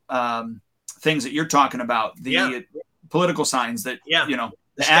things that you're talking about, the political signs that, the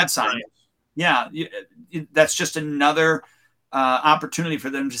ad signs. Yeah, that's just another opportunity for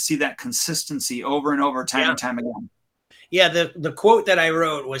them to see that consistency over and over, time and time again. Yeah, the quote that I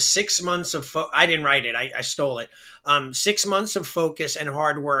wrote was 6 months of I didn't write it. I stole it. 6 months of focus and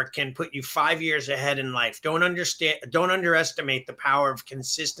hard work can put you 5 years ahead in life. Don't underestimate the power of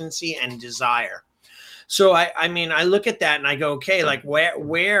consistency and desire. So I mean, I look at that and I go, okay, like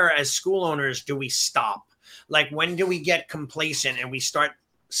where as school owners do we stop? Like when do we get complacent and we start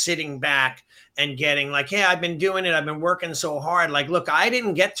sitting back and getting like, hey, I've been doing it. I've been working so hard. Like, look, I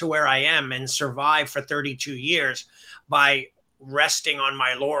didn't get to where I am and survive for 32 years by resting on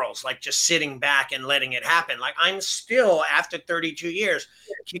my laurels, like just sitting back and letting it happen. Like I'm still, after 32 years,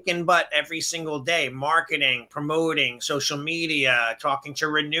 kicking butt every single day, marketing, promoting, social media, talking to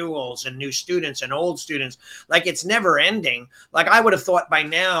renewals and new students and old students. Like it's never ending. Like I would have thought by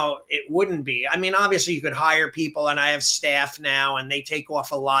now it wouldn't be. I mean, obviously you could hire people and I have staff now and they take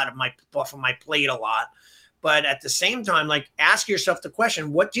off off of my plate a lot. But at the same time, like ask yourself the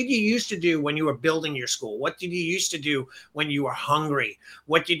question, what did you used to do when you were building your school? What did you used to do when you were hungry?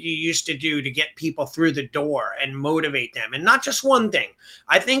 What did you used to do to get people through the door and motivate them? And not just one thing.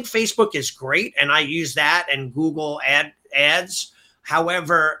 I think Facebook is great and I use that and Google ads.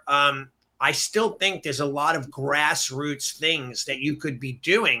 However, I still think there's a lot of grassroots things that you could be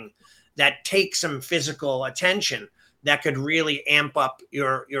doing that take some physical attention that could really amp up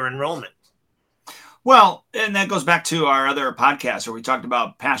your enrollment. Well, and that goes back to our other podcast where we talked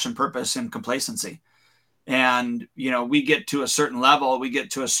about passion, purpose, and complacency. And, we get to a certain level, we get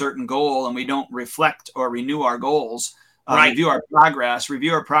to a certain goal, and we don't reflect or renew our goals, review our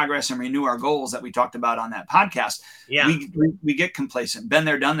progress and renew our goals that we talked about on that podcast. Yeah. We get complacent. Been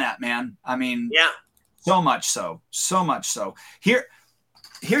there, done that, man. I mean, So much so. So much so.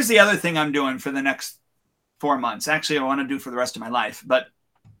 Here's the other thing I'm doing for the next 4 months. Actually, I want to do for the rest of my life. But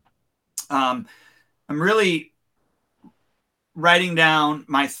I'm really writing down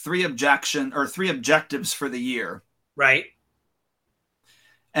my three objectives for the year. Right.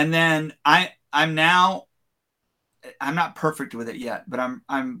 And then I'm not perfect with it yet, but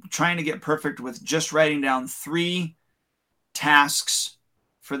I'm trying to get perfect with just writing down 3 tasks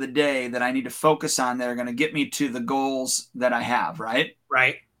for the day that I need to focus on that are going to get me to the goals that I have, right?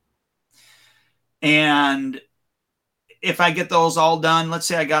 Right. And if I get those all done, let's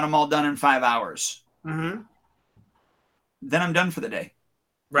say I got them all done in 5 hours, Mm-hmm. then I'm done for the day.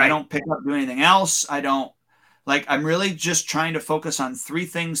 Right. I don't pick up, do anything else. I'm really just trying to focus on 3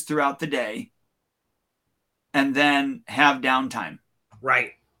 things throughout the day and then have downtime.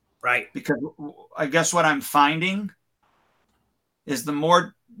 Right. Right. Because I guess what I'm finding is the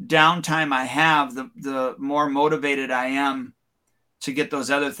more downtime I have, the more motivated I am to get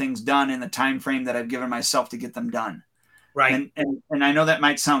those other things done in the time frame that I've given myself to get them done. Right. And I know that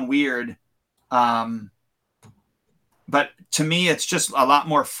might sound weird, but to me, it's just a lot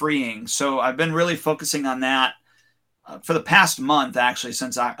more freeing. So I've been really focusing on that for the past month, actually,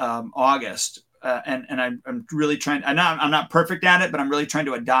 since August. And I'm really trying. I'm not perfect at it, but I'm really trying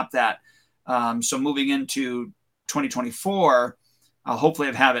to adopt that. So moving into 2024, I'll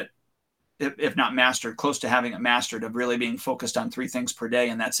hopefully have it, if not mastered, close to having it mastered, of really being focused on 3 things per day,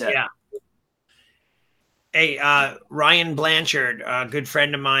 and that's it. Yeah. Hey, Ryan Blanchard, a good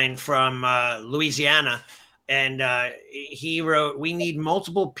friend of mine from Louisiana, and he wrote, "We need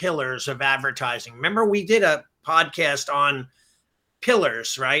multiple pillars of advertising." Remember, we did a podcast on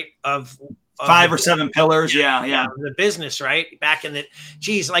pillars, right? Of 5 or 7 pillars. Yeah. The business, right? Back in the,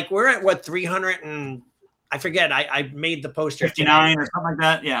 like we're at what, 300 and I forget. I made the poster 59 or something like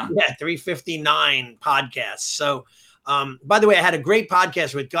that. Yeah. Yeah, 359 podcasts. So, by the way, I had a great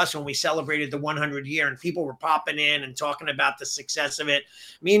podcast with Gus when we celebrated the 100 year, and people were popping in and talking about the success of it.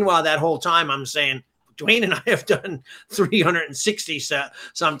 Meanwhile, that whole time I'm saying, Duane and I have done 360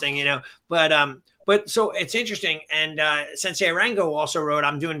 something, but so it's interesting. And Sensei Arango also wrote,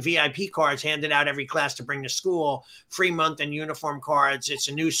 "I'm doing VIP cards handed out every class to bring to school, free month and uniform cards. It's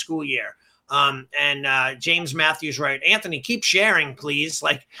a new school year." And James Matthews, right? "Anthony, keep sharing, please."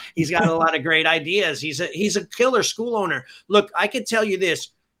 Like, he's got a lot of great ideas. He's a killer school owner. Look, I could tell you this.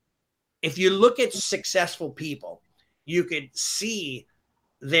 If you look at successful people, you could see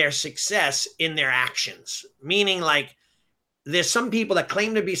their success in their actions. Meaning, like, there's some people that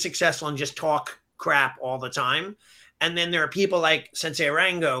claim to be successful and just talk crap all the time. And then there are people like Sensei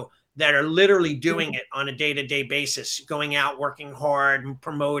Arango that are literally doing it on a day-to-day basis, going out, working hard, and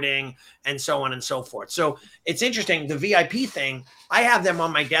promoting, and so on and so forth. So it's interesting. The VIP thing, I have them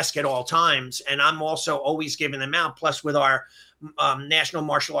on my desk at all times, and I'm also always giving them out. Plus, with our National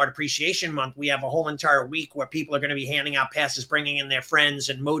Martial Art Appreciation Month, we have a whole entire week where people are going to be handing out passes, bringing in their friends,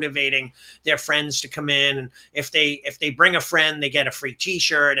 and motivating their friends to come in. And if they bring a friend, they get a free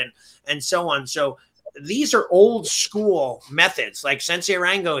T-shirt, and so on. So these are old school methods. Like Sensei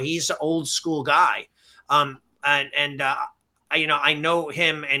Arango, he's an old school guy. I know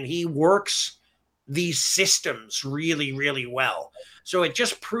him, and he works these systems really, really well. So it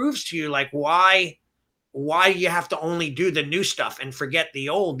just proves to you, like, why you have to only do the new stuff and forget the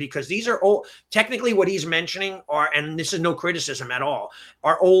old, because these are old. Technically what he's mentioning are, and this is no criticism at all,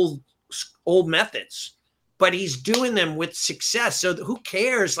 are old methods. But he's doing them with success. So who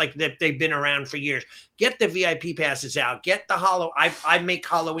cares, like, that they've been around for years? Get the VIP passes out. Get the I make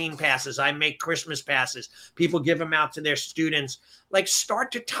Halloween passes. I make Christmas passes. People give them out to their students. Like,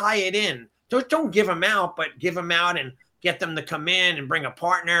 start to tie it in. Don't give them out, but give them out and get them to come in and bring a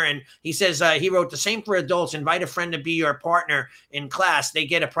partner. And he says, he wrote, "The same for adults. Invite a friend to be your partner in class. They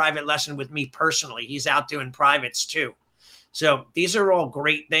get a private lesson with me personally." He's out doing privates too. So these are all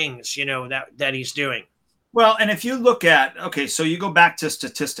great things, that he's doing. Well, and if you look at, okay, so you go back to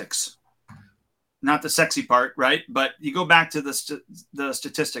statistics, not the sexy part, right? But you go back to the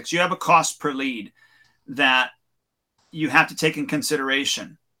statistics. You have a cost per lead that you have to take in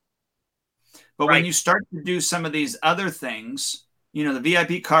consideration. But when you start to do some of these other things, the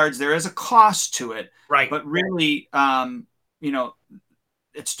VIP cards, there is a cost to it. Right. But really,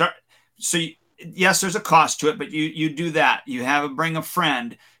 yes, there's a cost to it, but you do that. You bring a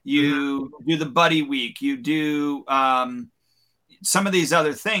friend. You do the buddy week. You do some of these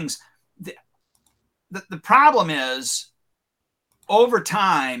other things. The problem is, over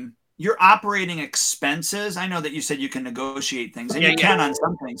time, your operating expenses. I know that you said you can negotiate things, and you can on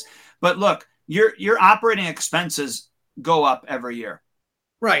some things. But look, your operating expenses go up every year.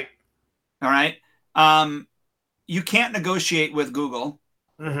 Right. All right. You can't negotiate with Google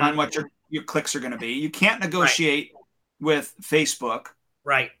on what your clicks are going to be. You can't negotiate with Facebook.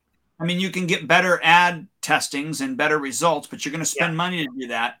 Right. I mean, you can get better ad testings and better results, but you're going to spend money to do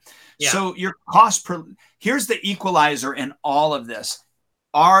that. Yeah. So your cost per, here's the equalizer in all of this,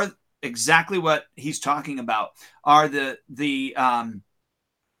 are exactly what he's talking about, are those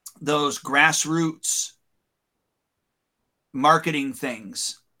grassroots marketing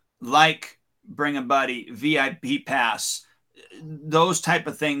things like Bring a Buddy, VIP Pass, those type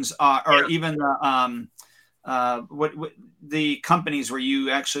of things are, or even what the companies where you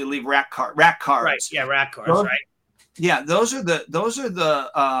actually leave rack cards. Right. Yeah, rack cards. Right. Yeah, those are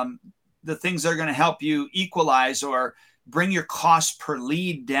the things that are going to help you equalize or bring your cost per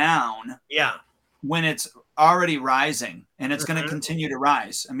lead down. Yeah. When it's already rising, and it's going to continue to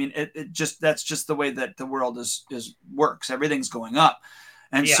rise. I mean, that's just the way that the world works. Everything's going up.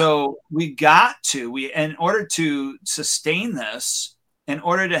 And so in order to sustain this, in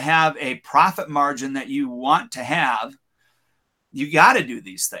order to have a profit margin that you want to have, you got to do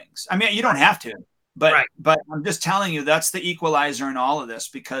these things. I mean, you don't have to, but I'm just telling you, that's the equalizer in all of this,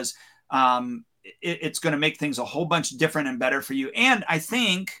 because it's going to make things a whole bunch different and better for you. And I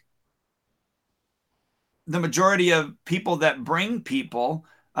think the majority of people that bring people,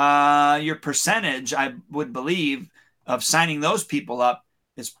 your percentage, I would believe, of signing those people up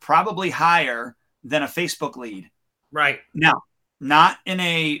is probably higher than a Facebook lead. Right. Now, not in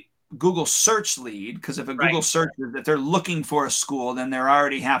a Google search lead, because if a Google search, if they're looking for a school, then they're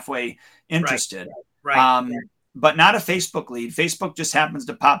already halfway interested. Right. But not a Facebook lead. Facebook just happens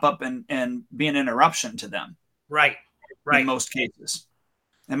to pop up and be an interruption to them. Right. In most cases.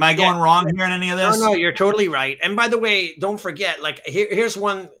 Am I going wrong here in any of this? No, you're totally right. And by the way, don't forget, like here's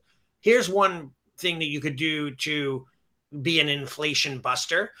one thing that you could do to be an inflation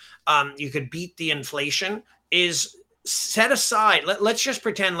buster. You could beat the inflation, is set aside. Let's just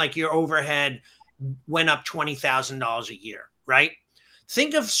pretend like your overhead went up $20,000 a year, right?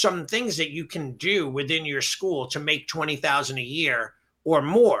 Think of some things that you can do within your school to make $20,000 a year or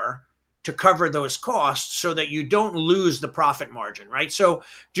more to cover those costs, so that you don't lose the profit margin, right? So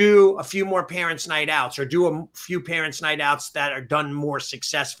do a few more parents' night outs, or do a few parents' night outs that are done more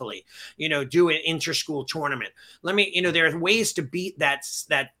successfully. Do an inter-school tournament. There are ways to beat that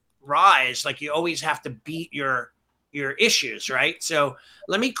rise. Like, you always have to beat your issues, right? So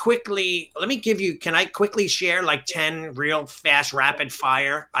can I quickly share like 10 real fast, rapid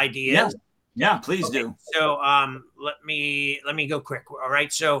fire ideas? Yeah, please do. So let me go quick. All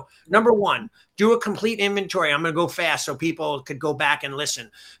right. So number one, do a complete inventory. I'm going to go fast so people could go back and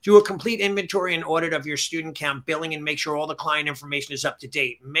listen. Do a complete inventory and audit of your student count, billing, and make sure all the client information is up to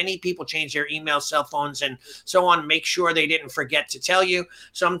date. Many people change their email, cell phones, and so on. Make sure they didn't forget to tell you.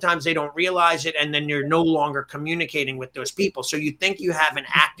 Sometimes they don't realize it, and then you're no longer communicating with those people. So you think you have an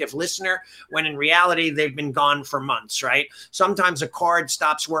active listener when in reality they've been gone for months, right? Sometimes a card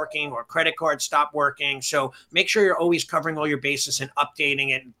stops working or credit cards stop working. So make sure you're always covering all your bases and updating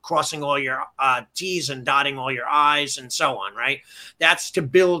it, and crossing all your T's and dotting all your I's and so on, right? That's to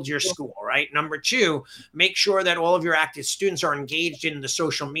build your school, right? Number two, make sure that all of your active students are engaged in the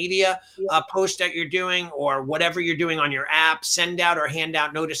social media post that you're doing, or whatever you're doing on your app. Send out or hand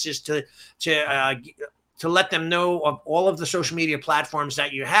out notices to let them know of all of the social media platforms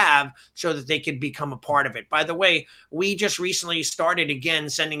that you have, so that they could become a part of it. By the way, we just recently started again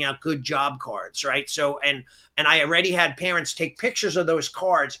sending out good job cards, right? So, and I already had parents take pictures of those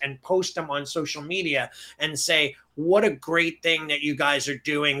cards and post them on social media and say, what a great thing that you guys are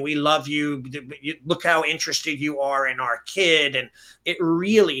doing. We love you. Look how interested you are in our kid. And it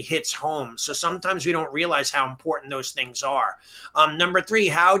really hits home. So sometimes we don't realize how important those things are. Number three,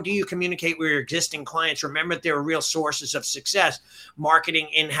 how do you communicate with your existing clients? Remember, there are real sources of success: marketing,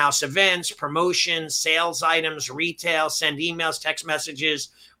 in-house events, promotions, sales items, retail, send emails, text messages.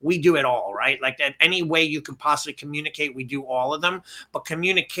 We do it all, right? Like that, any way you could possibly communicate, we do all of them. But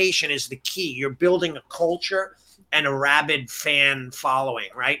communication is the key. You're building a culture and a rabid fan following,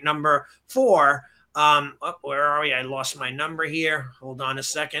 right? Number four, where are we? I lost my number here. Hold on a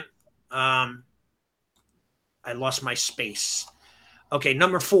second. I lost my space. Okay,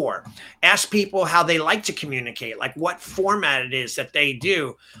 number four, ask people how they like to communicate, like what format it is that they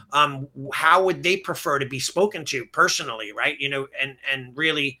do. How would they prefer to be spoken to personally, right? And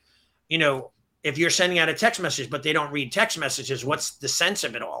really, if you're sending out a text message, but they don't read text messages, what's the sense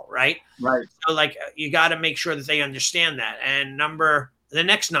of it all, right? Right. So like, you got to make sure that they understand that. And the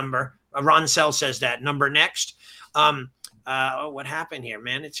next number, Ron Sell says that number next. What happened here,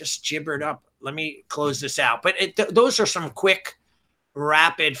 man? It just gibbered up. Let me close this out. But those are some quick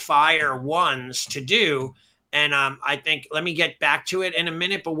rapid fire ones to do. And I think, let me get back to it in a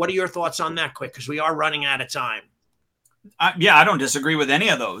minute, but what are your thoughts on that quick? Because we are running out of time. Yeah, I don't disagree with any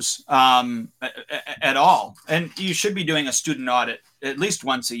of those at all. And you should be doing a student audit at least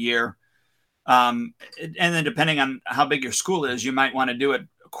once a year. And then depending on how big your school is, you might want to do it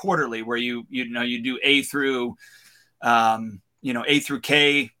quarterly, where you do A through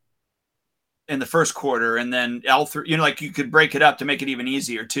K in the first quarter, and then L through, like you could break it up to make it even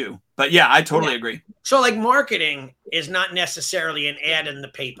easier too. But yeah, I totally agree. So like marketing is not necessarily an ad in the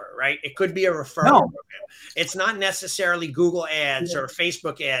paper, right? It could be a referral program. It's not necessarily Google ads or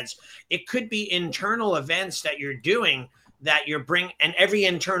Facebook ads. It could be internal events that you're doing that you're and every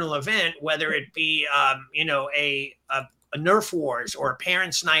internal event, whether it be, a Nerf Wars or a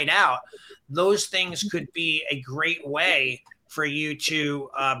parents' night out, those things could be a great way for you to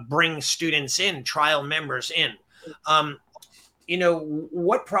bring students in, trial members in.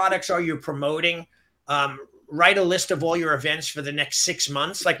 What products are you promoting? Write a list of all your events for the next 6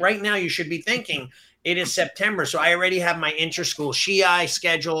 months. Like right now, you should be thinking it is September. So I already have my inter-school Shiai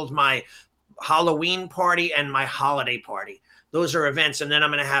scheduled, my Halloween party, and my holiday party. Those are events. And then I'm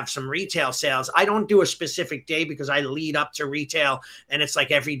going to have some retail sales. I don't do a specific day because I lead up to retail, and it's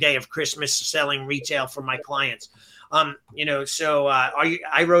like every day of Christmas selling retail for my clients. Are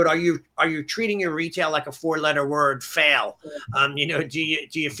you treating your retail like a 4-letter word, fail? Do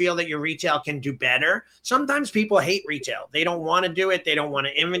you feel that your retail can do better? Sometimes people hate retail. They don't want to do it. They don't want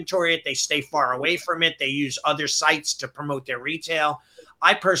to inventory it. They stay far away from it. They use other sites to promote their retail.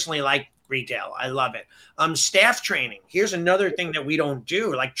 I personally like retail. I love it. Staff training. Here's another thing that we don't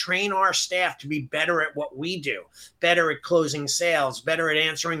do, like train our staff to be better at what we do, better at closing sales, better at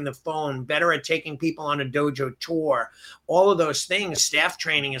answering the phone, better at taking people on a dojo tour. All of those things, staff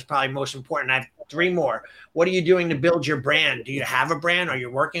training is probably most important. I have 3 more. What are you doing to build your brand? Do you have a brand? Are you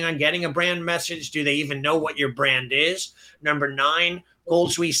working on getting a brand message? Do they even know what your brand is? Number 9,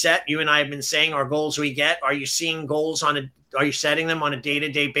 goals we set. You and I have been saying our goals we get. Are you seeing goals are you setting them on a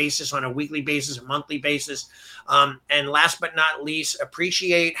day-to-day basis, on a weekly basis, a monthly basis? And last but not least,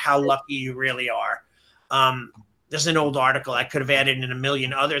 appreciate how lucky you really are. This is an old article. I could have added in a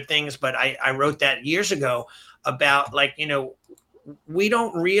million other things, but I wrote that years ago about we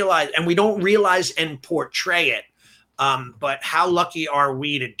don't realize and portray it. But how lucky are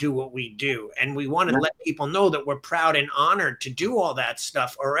we to do what we do? And we want to let people know that we're proud and honored to do all that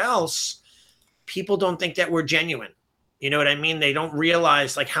stuff, or else people don't think that we're genuine. You know what I mean? They don't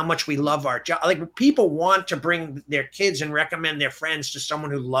realize how much we love our job. People want to bring their kids and recommend their friends to someone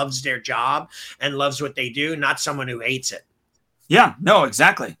who loves their job and loves what they do, not someone who hates it. Yeah, no,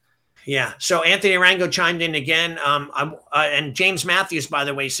 exactly. Yeah. So Anthony Arango chimed in again. And James Matthews, by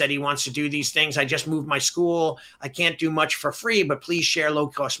the way, said he wants to do these things. I just moved my school. I can't do much for free, but please share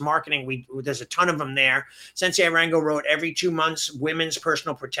low-cost marketing. There's a ton of them there. Sensei Arango wrote, every 2 months, women's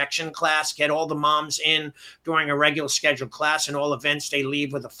personal protection class. Get all the moms in during a regular scheduled class, and all events they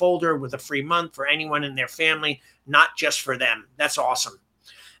leave with a folder with a free month for anyone in their family, not just for them. That's awesome.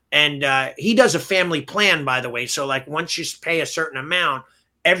 And he does a family plan, by the way. So once you pay a certain amount,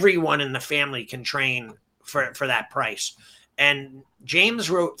 everyone in the family can train for that price. And James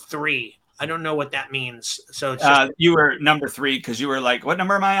wrote 3. I don't know what that means. So it's you were number 3 because you were like, what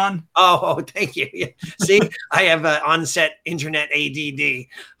number am I on? Oh, thank you. Yeah. See, I have an onset internet ADD,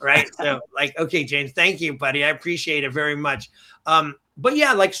 right? So okay, James, thank you, buddy. I appreciate it very much. But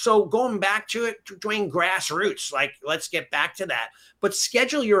yeah, so going back to it, Duane, grassroots, let's get back to that. But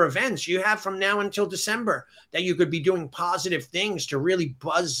schedule your events you have from now until December that you could be doing positive things to really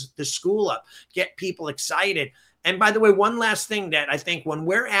buzz the school up, get people excited. And by the way, one last thing that I think when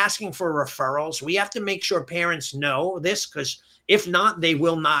we're asking for referrals, we have to make sure parents know this, because if not, they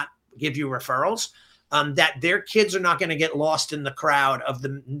will not give you referrals, that their kids are not going to get lost in the crowd of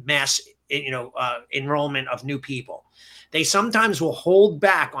the mass, enrollment of new people. They sometimes will hold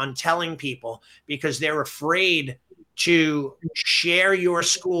back on telling people because they're afraid to share your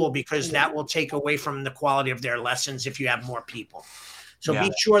school, because that will take away from the quality of their lessons if you have more people. So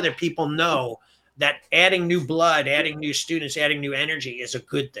be sure that people know that adding new blood, adding new students, adding new energy is a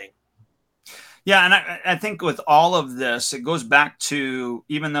good thing. Yeah, and I think with all of this, it goes back to,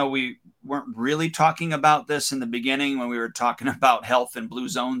 even though we weren't really talking about this in the beginning when we were talking about health and blue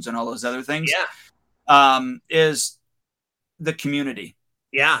zones and all those other things, is the community.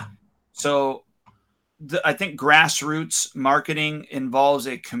 Yeah. So I think grassroots marketing involves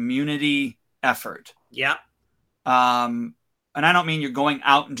a community effort. Yeah. And I don't mean you're going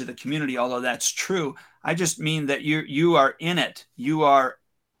out into the community, although that's true. I just mean that you are in it. You are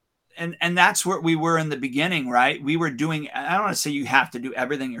and that's where we were in the beginning, right? We were doing, I don't want to say you have to do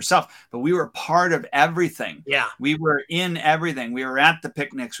everything yourself, but we were part of everything. Yeah. We were in everything. We were at the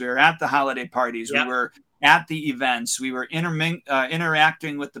picnics. We were at the holiday parties. Yep. We were at the events. We were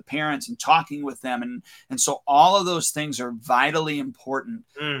interacting with the parents and talking with them. And so all of those things are vitally important.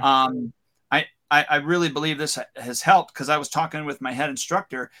 I really believe this has helped, because I was talking with my head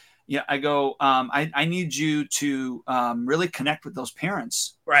instructor. Yeah, I go, I need you to really connect with those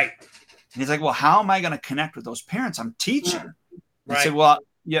parents. Right. And he's like, well, how am I going to connect with those parents? I'm teaching. Right. I said, well,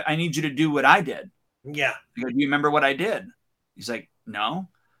 yeah, I need you to do what I did. Yeah. I go, do you remember what I did? He's like, no.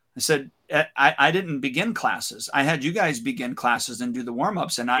 I said, I didn't begin classes. I had you guys begin classes and do the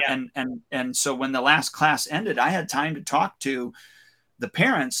warm-ups. And so when the last class ended, I had time to talk to the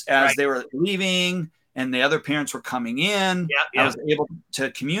parents as they were leaving, and the other parents were coming in. I was able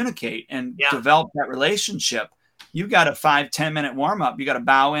to communicate and develop that relationship. You got a 5-10 minute warm up. You got to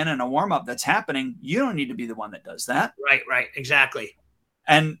bow in and a warm up that's happening. You don't need to be the one that does that. Right. Exactly.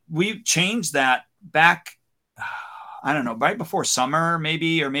 And we've changed that back, I don't know, right before summer,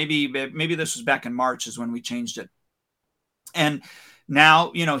 maybe this was back in March is when we changed it. And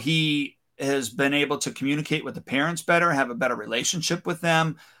now, he has been able to communicate with the parents better, have a better relationship with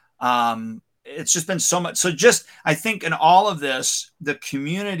them. It's just been so much. So I think in all of this, the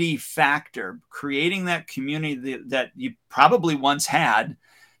community factor, creating that community that you probably once had,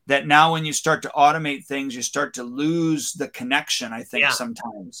 that now when you start to automate things, you start to lose the connection, I think,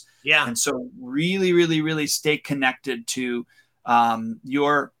 sometimes. Yeah. And so really, really, really stay connected to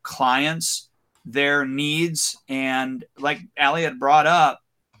your clients, their needs. And like Allie had brought up,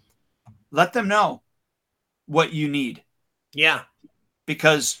 let them know what you need. Yeah.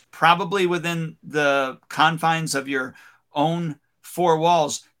 Because probably within the confines of your own four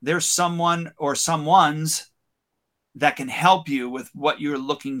walls, there's someone or someones that can help you with what you're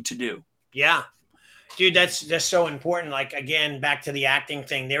looking to do. Yeah. Dude, that's so important. Like, again, back to the acting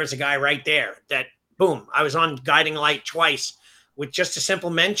thing, there's a guy right there that, boom, I was on Guiding Light twice with just a simple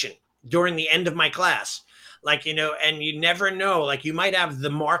mention during the end of my class. Like, and you never know, like you might have the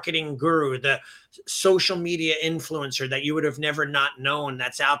marketing guru, the social media influencer that you would have never not known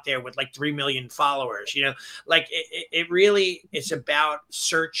that's out there with like 3 million followers, like it really, it's about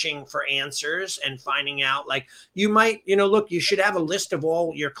searching for answers and finding out, like you might, look, you should have a list of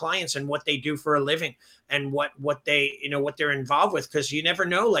all your clients and what they do for a living and what they, what they're involved with. Cause you never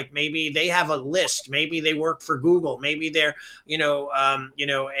know, like maybe they have a list, maybe they work for Google, maybe they're,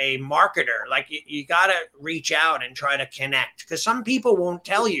 a marketer. Like you got to reach out and try to connect, because some people won't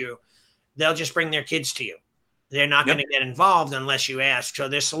tell you. They'll just bring their kids to you. They're not going to get involved unless you ask. So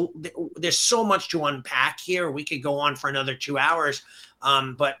there's so much to unpack here. We could go on for another 2 hours,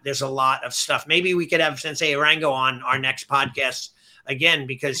 but there's a lot of stuff. Maybe we could have Sensei Arango on our next podcast again,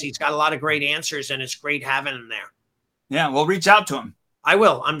 because he's got a lot of great answers and it's great having him there. Yeah, we'll reach out to him. I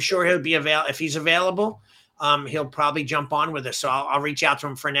will. I'm sure he'll be available. If he's available, he'll probably jump on with us. So I'll reach out to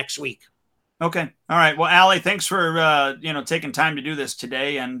him for next week. Okay. All right. Well, Allie, thanks for, taking time to do this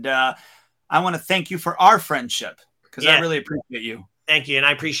today. And I want to thank you for our friendship, because I really appreciate you. Thank you. And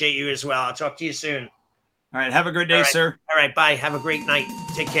I appreciate you as well. I'll talk to you soon. All right. Have a great day, sir. All right. Bye. Have a great night.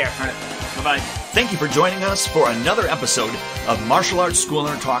 Take care. All right. Bye-bye. Thank you for joining us for another episode of Martial Arts School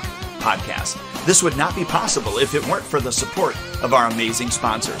Owner Talk podcast. This would not be possible if it weren't for the support of our amazing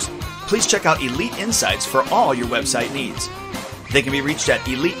sponsors. Please check out Elite Insights for all your website needs. They can be reached at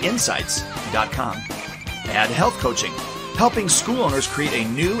eliteinsights.com. Add Health Coaching, helping school owners create a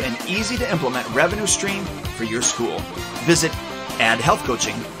new and easy to implement revenue stream for your school. Visit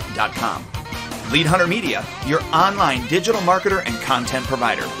addhealthcoaching.com. Lead Hunter Media, your online digital marketer and content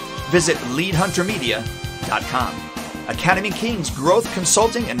provider. Visit leadhuntermedia.com. Academy Kings Growth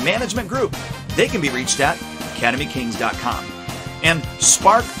Consulting and Management Group. They can be reached at academykings.com. And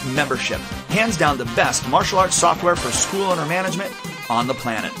Spark Membership, hands down the best martial arts software for school owner management on the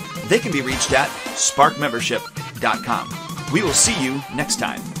planet. They can be reached at sparkmembership.com. We will see you next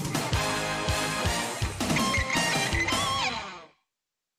time.